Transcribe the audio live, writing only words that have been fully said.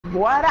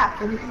Bora!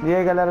 E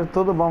aí galera,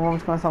 tudo bom?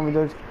 Vamos começar um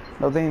vídeo hoje.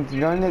 Eu tenho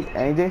Johnny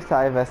AJ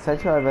Styles vs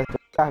 7 horas vs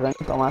Gargano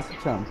e Tomás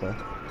Ciampa.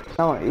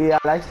 Não, e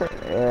Alexa,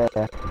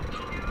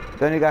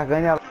 Johnny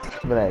Gargano e Alexa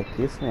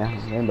Black, isso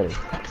mesmo, lembrei.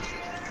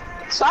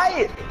 Só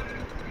aí!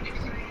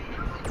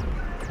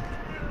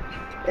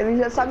 Eles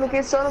já sabem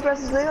quem sou, não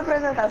preciso nem me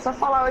apresentar, só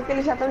falar oi que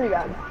eles já estão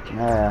ligados.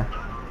 É.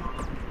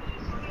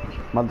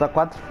 Mas dá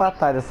 4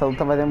 fatais, essa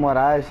luta vai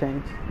demorar,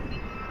 gente.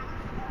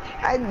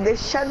 Ai,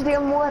 deixa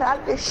demorar,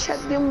 deixa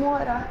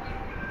demorar.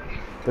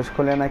 Tô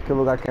escolhendo aqui o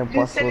lugar que eu Me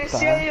posso silencia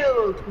lutar. aí,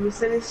 louco. Me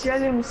silencia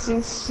ali, me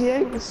silencia,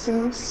 me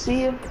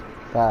silencia.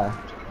 Tá.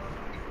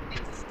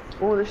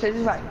 1, 2,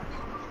 3 vai.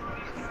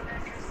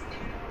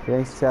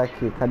 Silenciar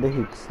aqui, cadê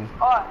Rickson?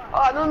 Ó,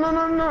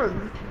 não.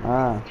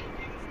 Ah,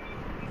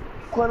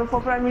 Quando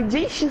for pra me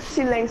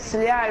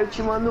silenciar, eu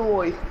te mando um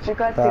oi.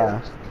 Fica tá.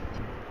 atento.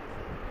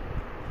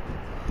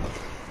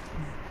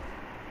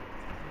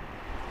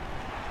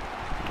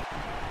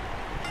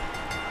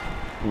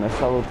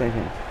 Começa a luta, hein,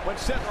 gente.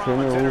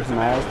 Filme os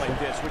Master.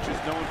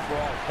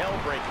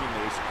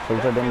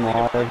 Luta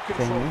demora,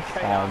 vocês nem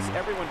sabem.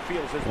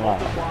 Vamos lá.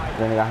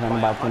 Johnny Gargano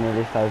bateu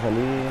nele, Styles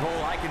ali.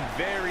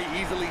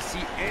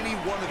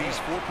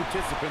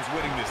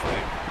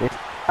 Esse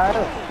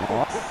cara,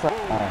 nossa,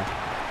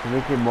 você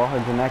viu que borra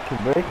de neck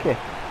breaker?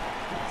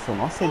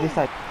 Nossa, ele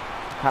está...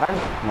 Caralho,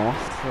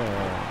 nossa.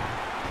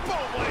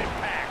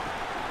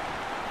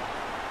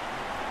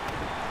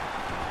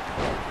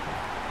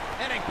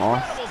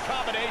 Nossa.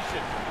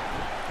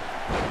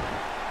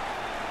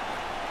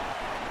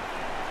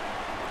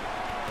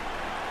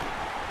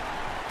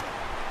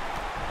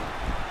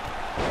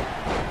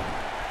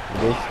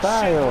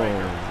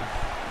 Styles.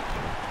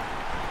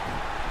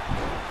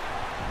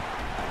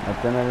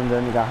 Batendo ali no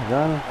Johnny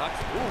Gargano.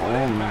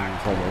 Toma,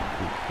 sai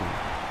daqui.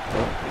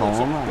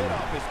 Toma.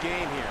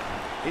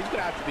 He's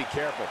gonna have to be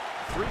careful.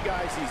 3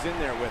 guys he's in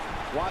there with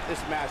want this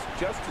match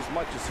just as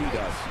much as he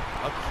does.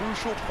 A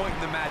crucial point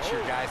in the match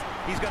here, guys.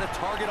 He's got a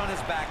target on his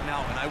back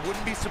now, and I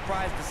wouldn't be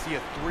surprised to see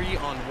a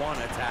 3-on-1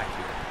 attack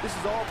here. This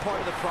is all part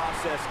of the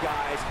process,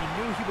 guys. He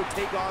knew he would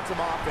take on some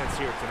offense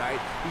here tonight.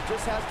 He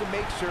just has to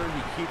make sure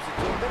he keeps it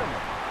to a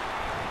minimum.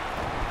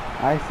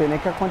 Ai, sei nem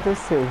o que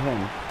aconteceu,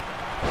 gente.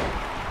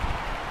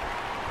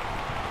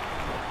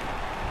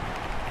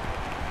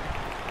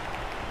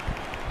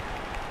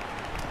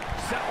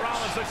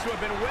 Looks to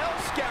have been well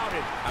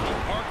scouted,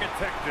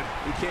 architected.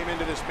 He came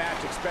into this match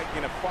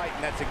expecting a fight,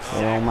 and that's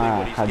exactly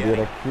what he's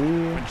getting.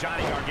 When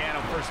Johnny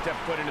Gargano first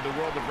stepped foot into the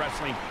world of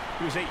wrestling,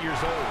 he was 8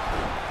 years old.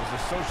 As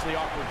a socially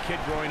awkward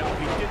kid growing up,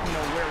 he didn't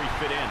know where he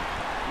fit in.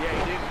 Yeah,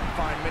 he didn't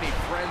find many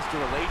friends to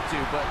relate to,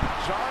 but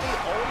Johnny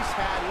always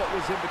had what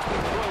was in between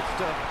worlds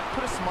to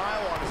put a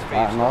smile on his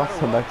face.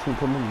 Nossa, bate em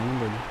todo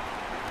mundo ali.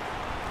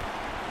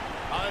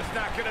 Oh, it's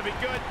not going to be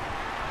good.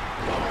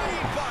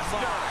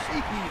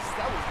 Jeez,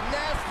 that was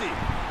nasty.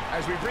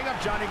 As we bring up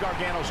Johnny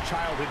Gargano's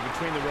childhood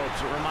between the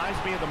ropes, it reminds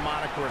me of the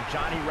moniker of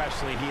Johnny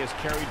Wrestling he has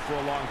carried for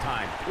a long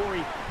time.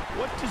 Corey,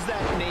 what does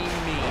that name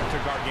mean to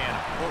Gargano?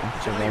 Well,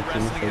 Johnny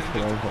Wrestling isn't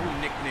just a cool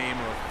nickname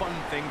or a fun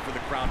thing for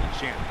the crowd to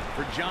chant.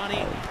 For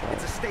Johnny,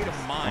 it's a state of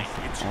mind.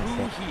 It's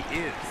who he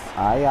is.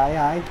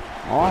 Ai.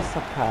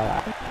 Nossa,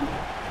 cara.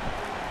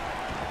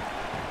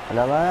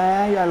 Olha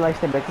lá, olha lá,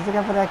 Esteban. O que você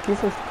quer fazer aqui,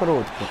 seu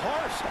escroto?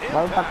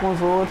 Vai lutar com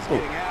os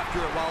outros.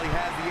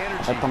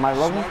 Vai tomar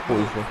logo uma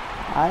coisa.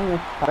 Ai,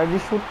 para de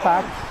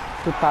chutar.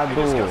 Chutar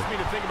do...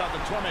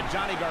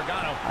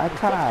 Ai,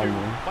 caralho.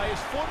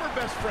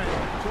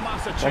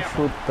 Tá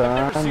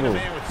chutando.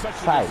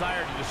 Sai.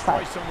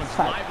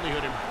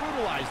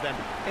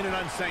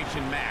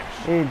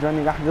 Ei,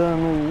 Johnny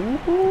Gargano.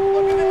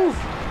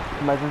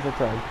 Mais um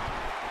setor.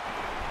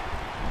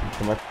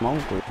 Você vai tomar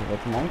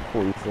um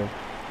coisa.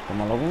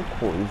 Toma logo um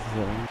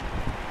coisa.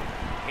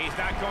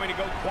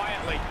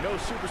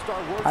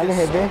 Ah, ele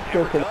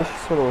reverteu, que ele é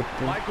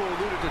escroto.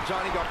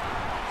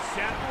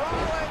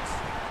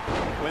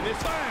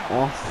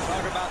 Nossa.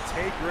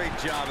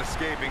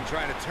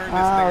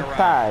 Ah,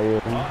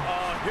 otário.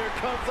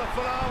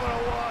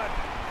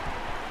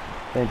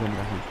 Vem, Johnny.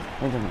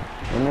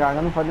 Johnny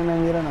Gargano não pode na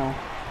mira, não.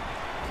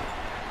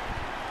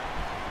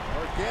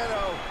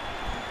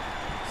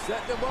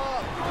 Set him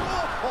up.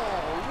 Oh,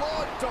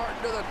 long dart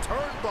to the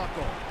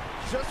turnbuckle.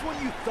 Just when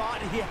you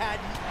thought he had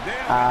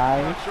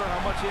I'm not sure how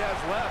much he has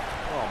left.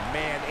 Oh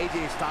man,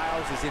 AJ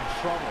Styles is in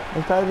trouble.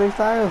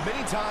 Styles.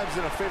 Many times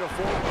in a fatal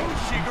four-way.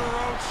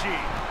 Shigerochi.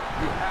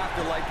 You have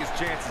to like his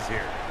chances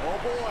here. Oh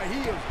boy,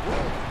 he is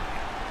rolling.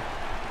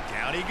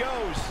 Down he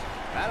goes.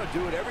 That'll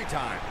do it every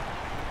time.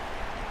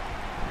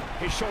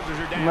 His shoulders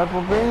are down.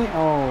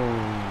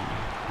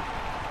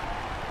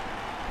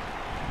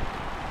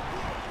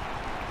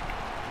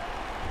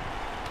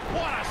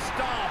 What a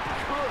stomp.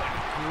 Good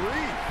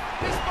grief.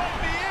 This might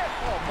be it.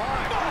 Oh my.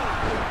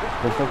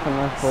 Pensou que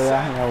não foi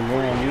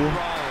alguém ali.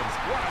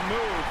 What a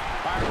move.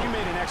 Byron, you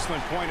made an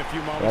excellent point a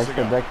few moments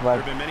ago. There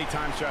have been many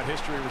times throughout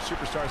history where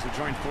superstars have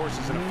joined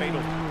forces in a fatal...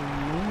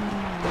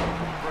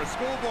 For a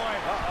schoolboy.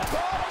 Oh,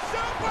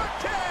 super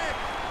kick.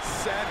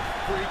 Seth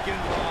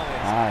freaking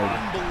Rollins. Ai.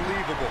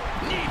 Unbelievable.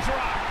 Knee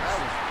drop. That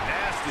was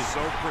nasty.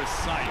 So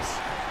precise.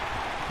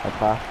 Vai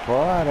pra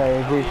fora,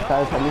 AJ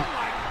Styles tá ali,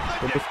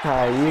 todo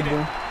caído.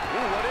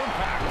 What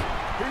impact.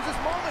 Here's his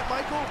moment,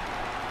 Michael.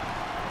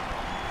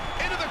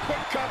 Into the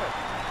quick cover.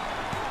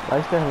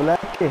 Buster Black.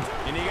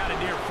 And he got a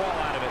near fall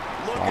out of it.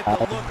 Look at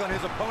the look on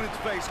his opponent's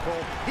face,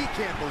 Cole. He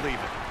can't believe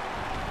it.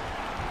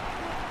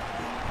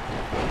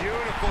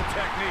 Beautiful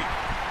technique.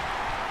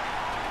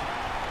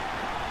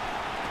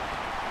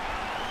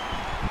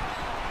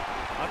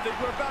 I think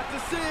we're about to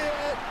see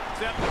it.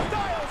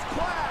 Styles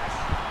clash.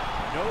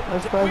 No,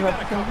 we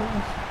got a cover.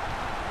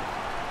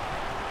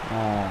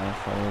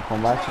 Nossa, o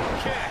combate.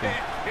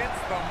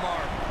 Hits the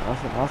mark.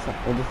 Nossa,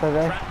 ele está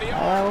velho.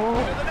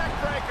 Into the neck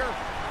breaker.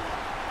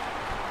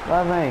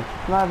 Lá vem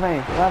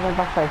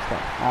pra festa.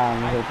 Ah,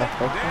 não veio pra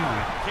festa não.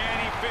 Can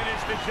he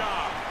finish the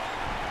job?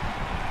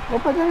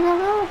 Opa,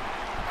 não.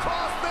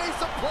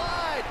 Crossface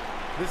applied.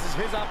 This is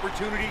his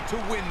opportunity to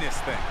win this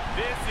thing.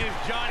 This is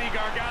Johnny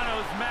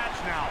Gargano's match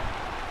now.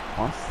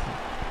 Nossa.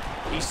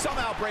 He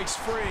somehow breaks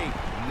free.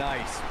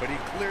 Nice, but he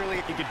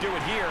clearly could do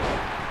it here.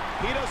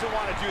 He doesn't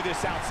want to do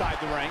this outside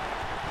the ring.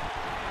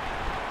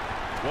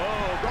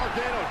 Whoa,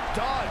 Gargano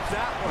dodged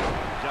that one.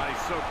 Johnny's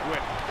so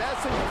quick.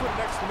 That's how you put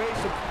an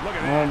exclamation. Look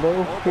at that.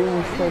 Mandou o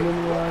finish ali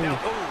no ar.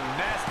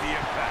 Nasty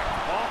impact.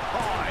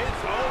 Oh,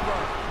 it's over.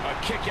 A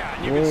kick out.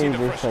 You can see the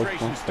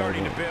frustration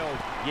starting to build.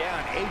 Yeah,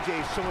 and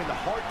AJ is showing the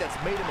heart that's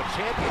made him a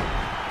champion.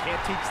 Can't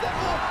teach that.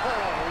 Oh,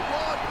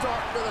 raw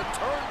dart to the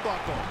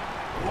turnbuckle.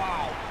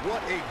 Wow,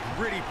 what a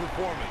gritty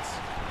performance.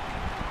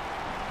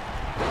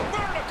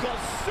 Vertical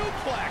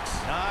suplex.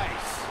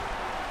 Nice.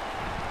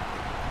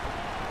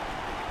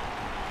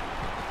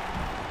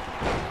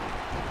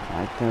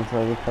 Ai,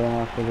 tentou ali fazer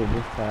uma coisa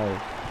do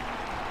Styles.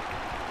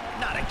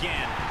 Not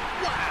again.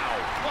 Wow,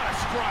 what a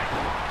strike.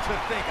 To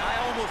think, I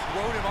almost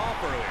wrote him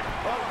off earlier.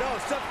 Oh no,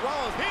 Seth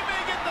Rollins. He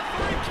may get the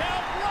 3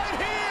 count right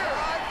here.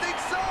 I think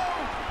so.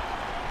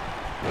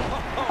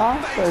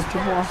 Nossa,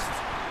 tipo,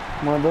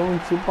 mandou um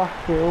tipo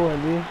arqueou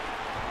ali.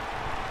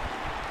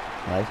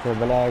 Buster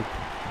Black.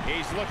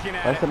 He's looking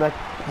at Buster it. Black.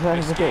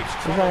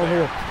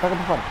 Pega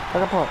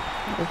pra fora.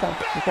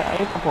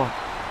 Eita porra.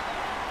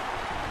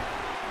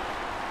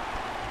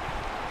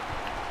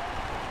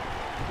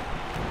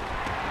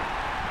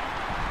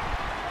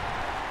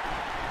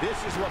 This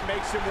is what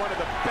makes him one of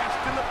the best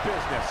in the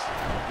business.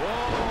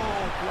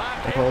 Whoa,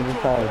 Black Able able to to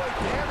avoid avoid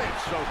damage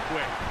so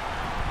quick.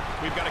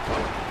 We've got to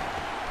come.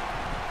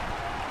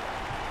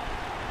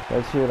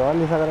 Já tirou,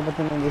 olha isso agora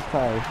batendo no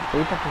Styles.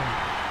 Eita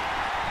porra.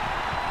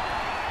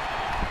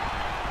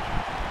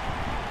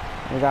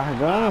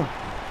 Gargano.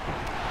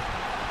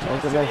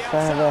 Essa deve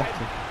estar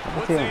reverte.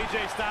 What's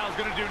AJ Styles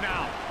going to do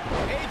now?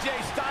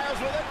 AJ Styles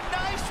with a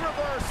nice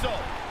reversal.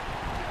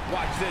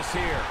 Watch this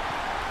here.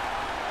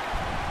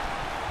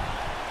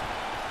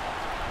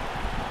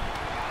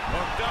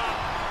 Hooked up.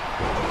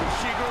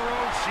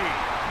 Ushigoroshi.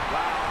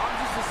 Wow, I'm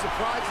just as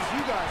surprised as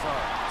you guys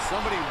are.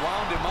 Somebody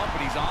wound him up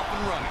and he's off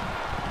and running.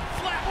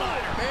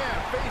 Flatliner. Man,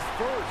 face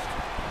first.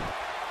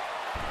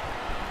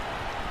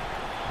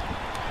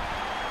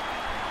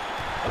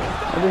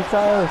 Olha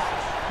Styles.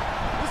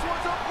 This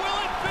one's up.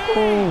 Will it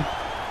be?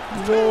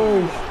 1,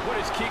 2. What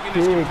is keeping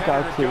this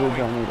competitor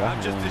going? I'm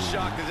just as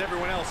shocked as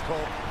everyone else,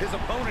 Cole. His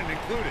opponent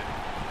included.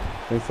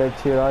 Esse é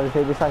tiro, olha,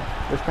 ele sai.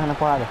 Dois caras na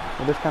porrada.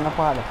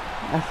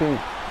 Assim.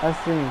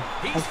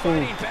 He's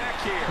fighting back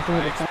here.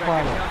 I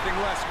expected nothing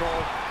less,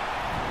 Cole.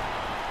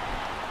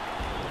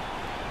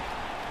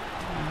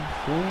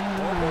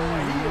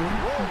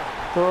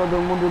 Todo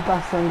mundo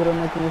tá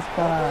sangrando aqui nesse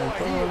caralho.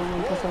 Todo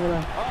mundo tá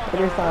sangrando.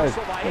 Ele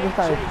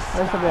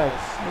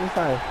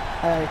sai.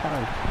 Ai,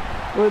 caralho.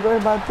 Os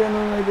dois batendo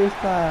no AJ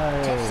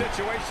Styles. Tough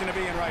situation to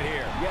be in right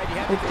here.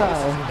 Eita,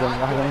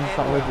 largando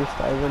só o AJ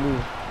Styles ali.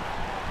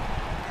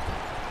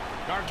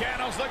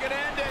 Gargano's looking to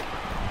end it.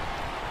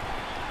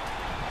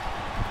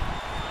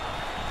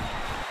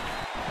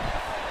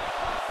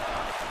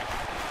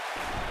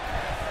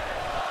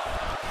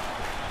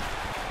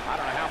 I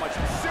don't know how much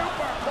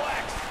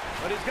superplex,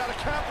 but he's got to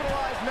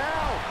capitalize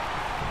now.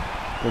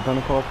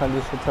 Tentando colocar ali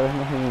o Styles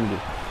no ringue.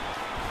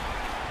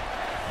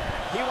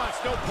 He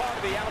wants no part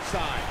of the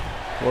outside.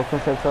 Colocou o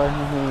Styles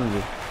no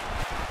ringue.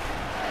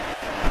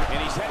 And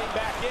he's heading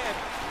back in.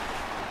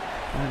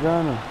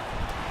 Gargano.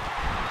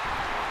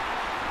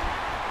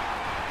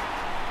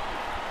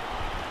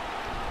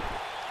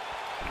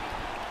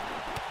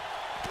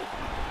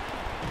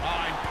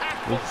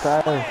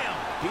 Slam.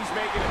 He's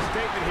making a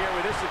statement here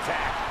with this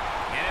attack.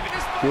 And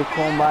if Que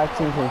combate,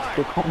 hein, gente?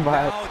 Que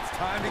combate. Now it's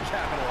time to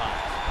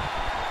capitalize.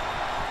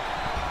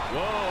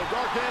 Whoa,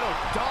 Gargano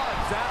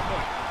dodged that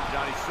one.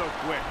 Johnny's so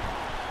quick.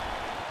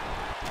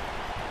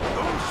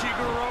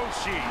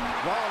 Ushigoroshi.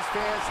 Rollins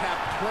fans have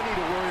plenty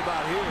to worry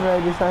about here.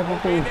 Vai deixar pro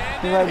fim.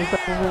 Vai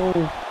deixar pro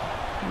fim.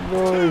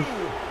 2,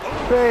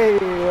 3.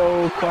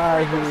 Oh,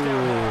 quase.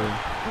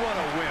 What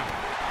a win.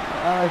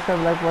 Ah, essa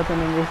Black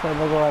batendo no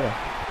Styles agora.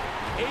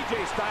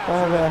 AJ Styles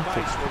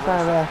Tá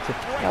reverte.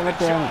 Tá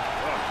batendo.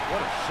 What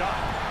a shot.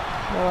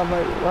 Vai lá,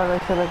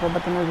 você vai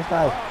bater no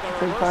destaque.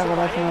 Se ele faz, vai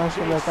lá,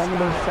 você vai cair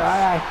no destaque.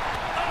 Ai, ai.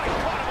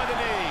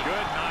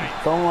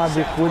 Toma uma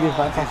bicuda e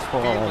vai pra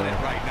fora.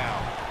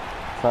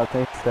 Só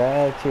tem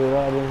 7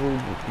 horas e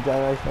já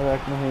vai estar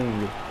aqui no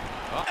ringue.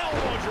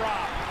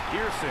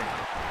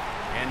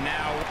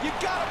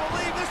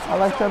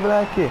 Alexa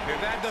Black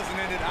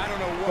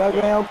vai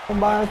ganhar o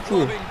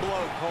combate.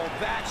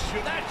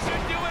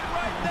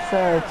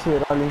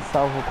 7, Rollins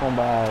salva o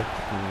combate.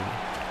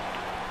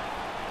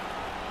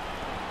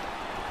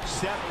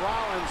 Seth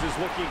Rollins is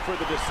looking for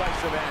the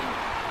decisive end.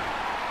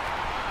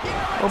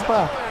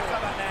 Opa!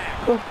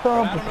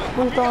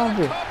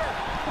 Cortando!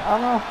 Ah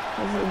não!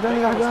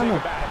 Johnny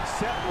Gargano!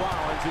 Seth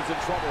Rollins is in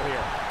trouble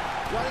here.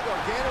 Johnny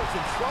Gargano's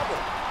in trouble.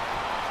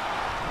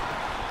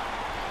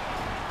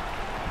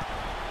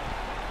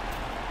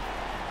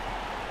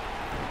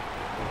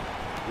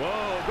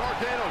 Whoa,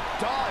 Gargano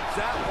dodged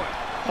that one.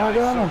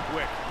 Gargano!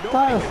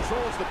 Nobody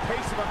controls the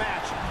pace of a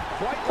match.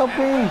 Quite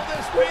Topinho!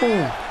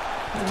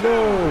 1, 2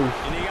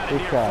 and he got a e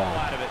near cara.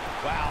 fall out of it.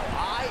 Wow,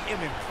 I am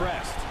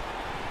impressed.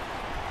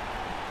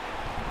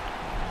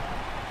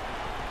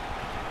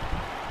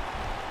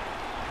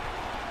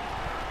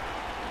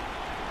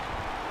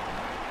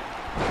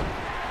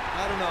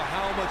 I don't know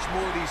how much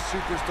more these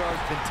superstars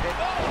can take.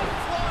 Oh, a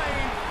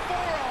flying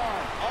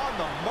forearm on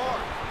the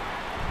mark.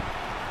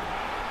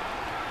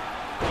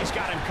 He's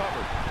got him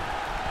covered.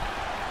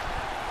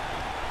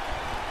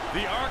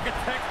 The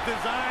architect's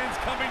designs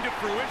coming to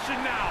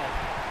fruition now.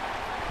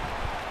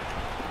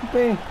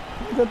 Bem,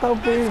 já tá o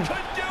bem. 1,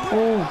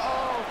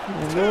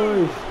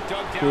 2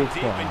 Dug down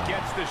deep and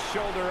gets the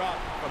shoulder up.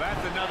 Well,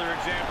 that's another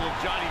example of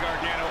Johnny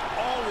Gargano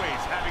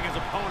always having his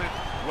opponent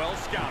well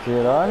scouted.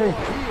 Tirone. And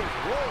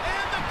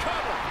the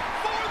cover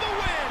for the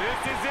win.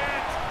 This is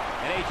it.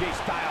 And AJ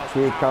Styles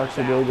Kick out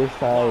do AJ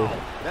Styles.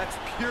 That's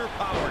pure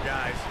power,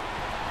 guys.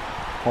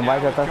 O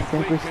combate já tá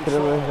 5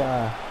 estrelas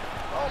já.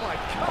 Oh my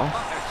gosh.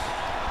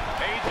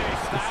 AJ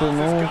Styles Isso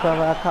nunca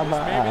vai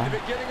acabar. Maybe the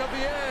beginning of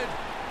the end.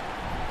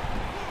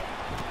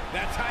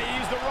 That's how you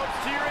use the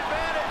ropes to your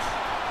advantage.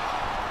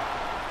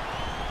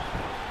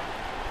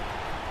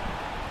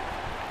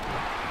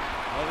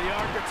 Well, the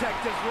architect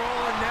is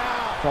rolling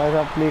now. Só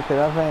já aplica,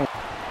 já vem.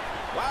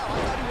 Wow, I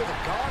thought he was a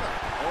goner.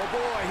 Oh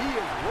boy, he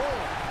is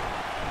rolling.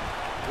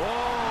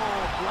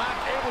 Whoa, Black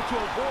able to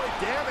avoid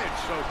damage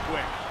so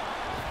quick.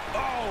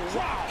 Oh,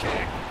 wow.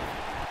 Kick.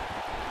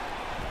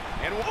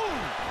 And whoa,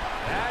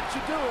 that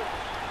should do it.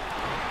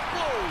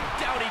 Whoa,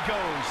 down he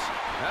goes.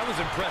 That was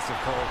impressive,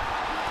 Cole.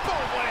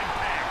 Boom, what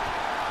impact.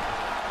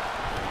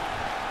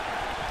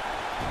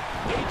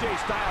 AJ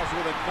Styles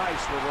with a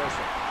nice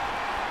reversal.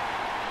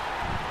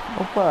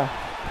 Opa!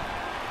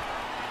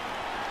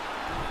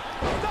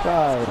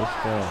 Styles.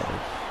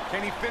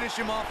 Can he finish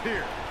him off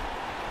here?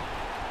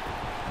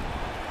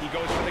 He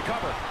goes for the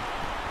cover.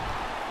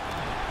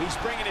 He's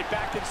bringing it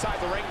back inside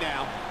the ring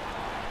now.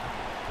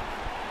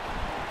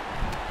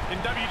 In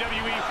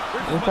WWE,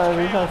 there's as much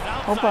chaos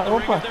outside the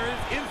ring as there is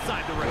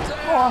inside the ring.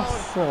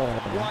 Nossa!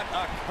 What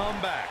a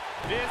comeback.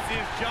 This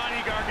is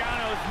Johnny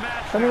Gargano's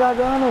match. Johnny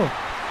Gargano!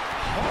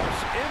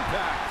 Harsh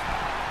impact.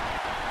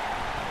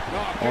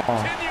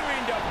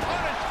 Continuing to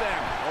punish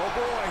them. Oh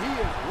boy, he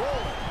is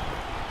rolling.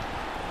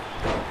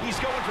 He's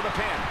going for the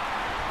pin.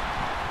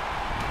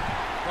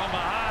 From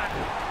behind.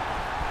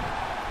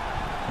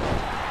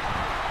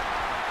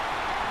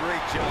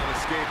 Great job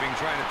escaping,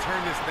 trying to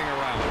turn this thing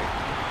around.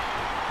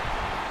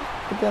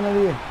 Ficando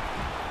ali.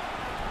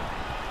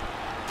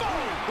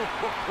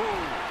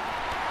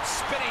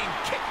 Spinning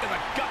kick to the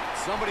gut.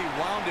 Somebody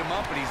wound him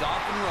up and he's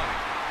off and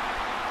running.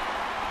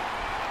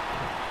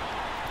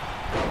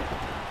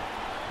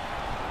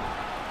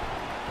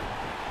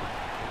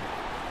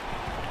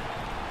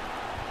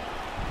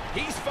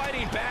 He's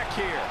fighting back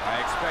here.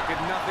 I expected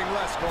nothing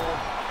less, Cole.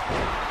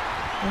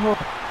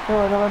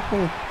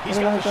 He's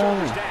got the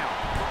shoulders down.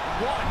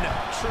 One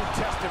true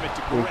testament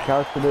to grit.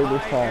 I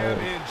am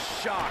in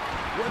shock.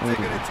 What's it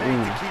going to take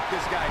to keep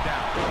this guy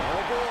down?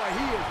 Oh boy,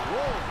 he is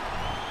rolling.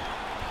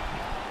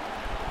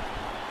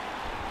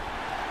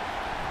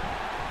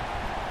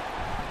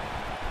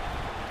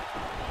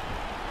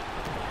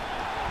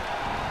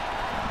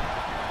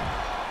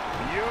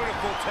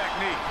 Beautiful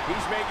technique.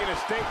 He's making a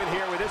statement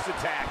here with this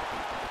attack.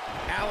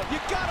 Allen, you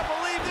gotta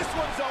believe this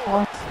one's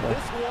over.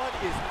 This one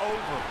is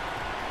over.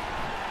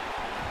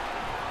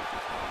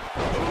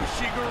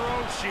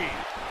 Ushigoroshi.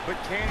 But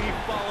can he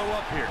follow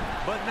up here?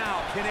 But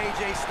now, can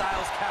AJ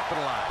Styles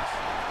capitalize?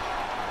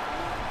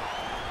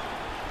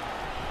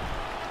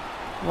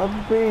 Vai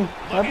pro pin,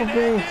 vai pro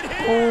pin.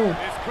 1,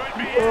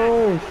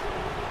 2,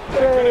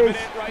 3.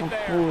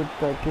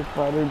 Puta que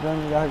pariu,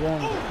 Johnny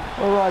Gargano.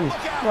 Ô, Rollins,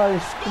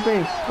 pro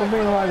pin,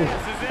 Rollins.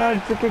 Tá,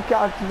 isso aqui que é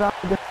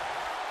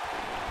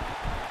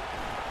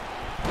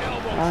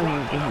ai,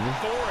 meu Deus do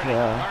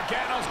céu.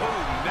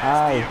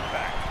 Ai,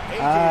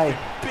 ai.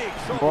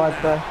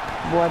 Bota.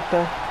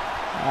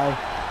 Ai.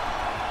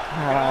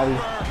 Caralho.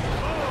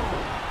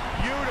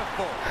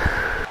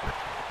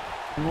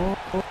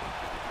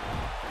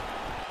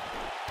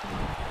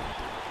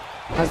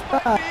 This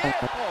might be it.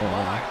 Oh,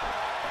 my.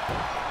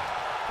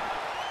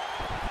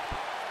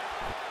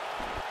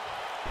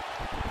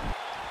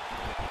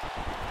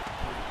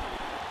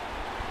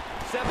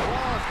 Seth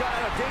Rollins got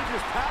on a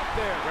dangerous path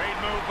there. Great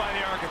move by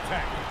the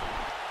Architect.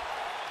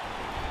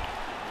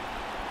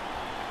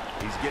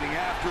 He's getting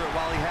after it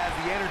while he has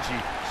the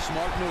energy.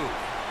 Smart move.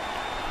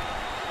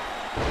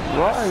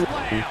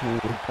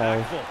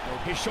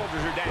 His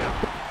shoulders are down.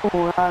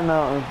 Ah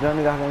não, o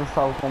Johnny Gargano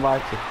salva o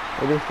combate.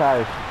 Ele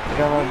sai,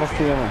 já vai pra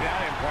cima.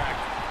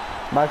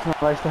 Bate na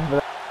Leicester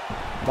Black.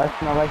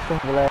 Bate na Leicester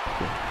Black.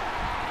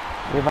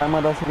 Ele vai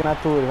mandar a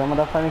assinatura, vai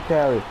mandar Fine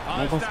Carry.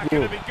 Não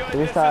conseguiu.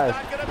 Ele sai.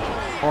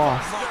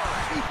 Nossa.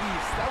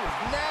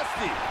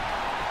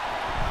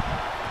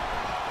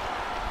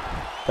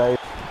 Tá aí.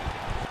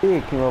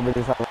 Ih, que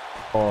imobilizado.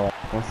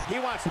 He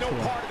wants no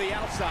part of the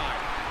outside.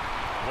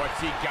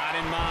 What's he got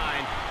in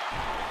mind?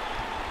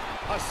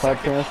 Só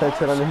tem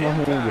 7 horas no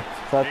ringue.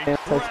 Só tem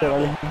 7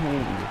 horas no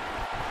ringue.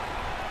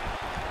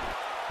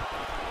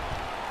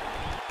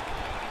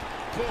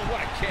 Boom,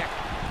 what a kick.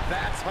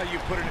 That's how you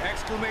put an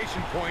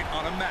exclamation point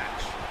on a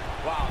match.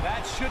 Wow,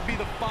 that should be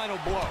the final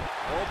blow.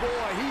 Oh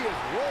boy, he is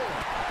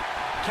rolling.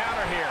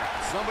 Counter here.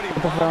 Somebody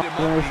wound him up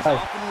and he's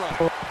off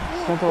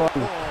and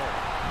running.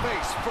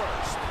 Face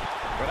first.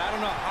 But I don't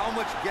know how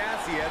much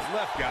gas he has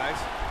left, guys.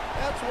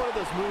 That's one of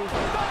those moves.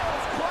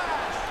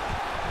 Clash.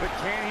 But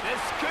can he?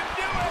 This could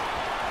do it.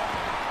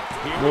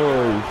 Here we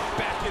go.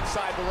 Back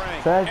inside the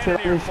ring.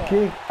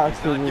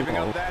 He's not giving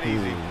up that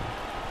easy.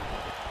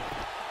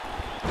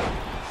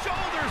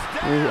 Shoulders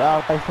down.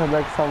 A Leicester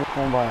Black salva o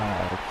combate.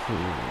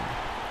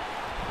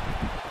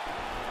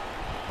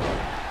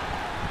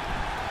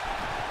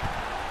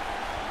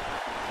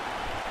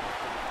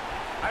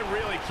 I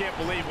really can't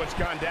believe what's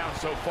gone down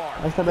so far.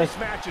 This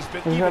match has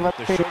been even.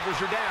 The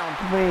shoulders are down.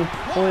 Vem,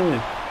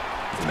 1,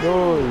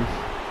 2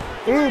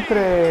 e 3.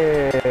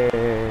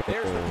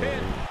 There's the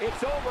pin.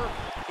 It's over.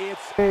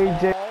 It's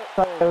AJ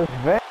Styles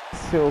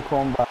vence o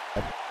combate.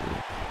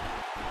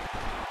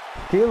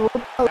 Que luta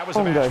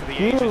longa,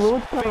 que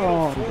luta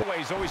longa.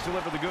 Four-ways always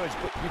deliver the goods,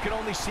 but you can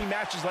only see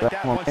matches like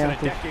that once in a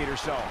decade or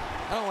so.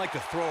 I don't like to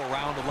throw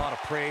around a lot of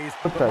praise,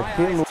 but my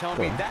eyes tell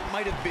me that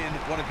might have been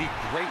one of the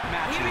great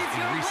matches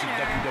in recent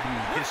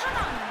WWE history.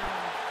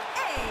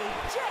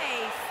 AJ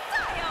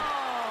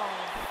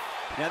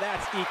Styles. Now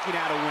that's eking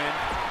out a win.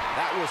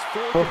 That was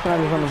Tô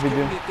finalizando o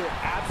vídeo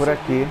por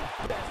aqui.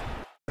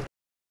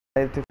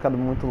 Deve ter ficado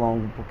muito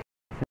longo,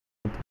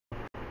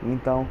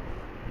 então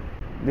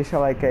deixa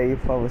o like aí,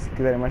 por favor. Se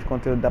quiserem mais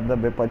conteúdo da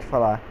WWE, pode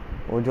falar,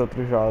 ou de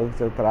outros jogos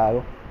eu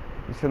trago.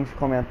 Deixa nos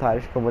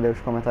comentários que eu vou ler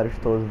os comentários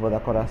todos, vou dar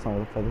coração,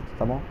 vou fazer tudo,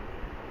 tá bom?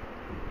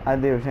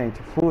 Adeus,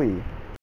 gente, fui!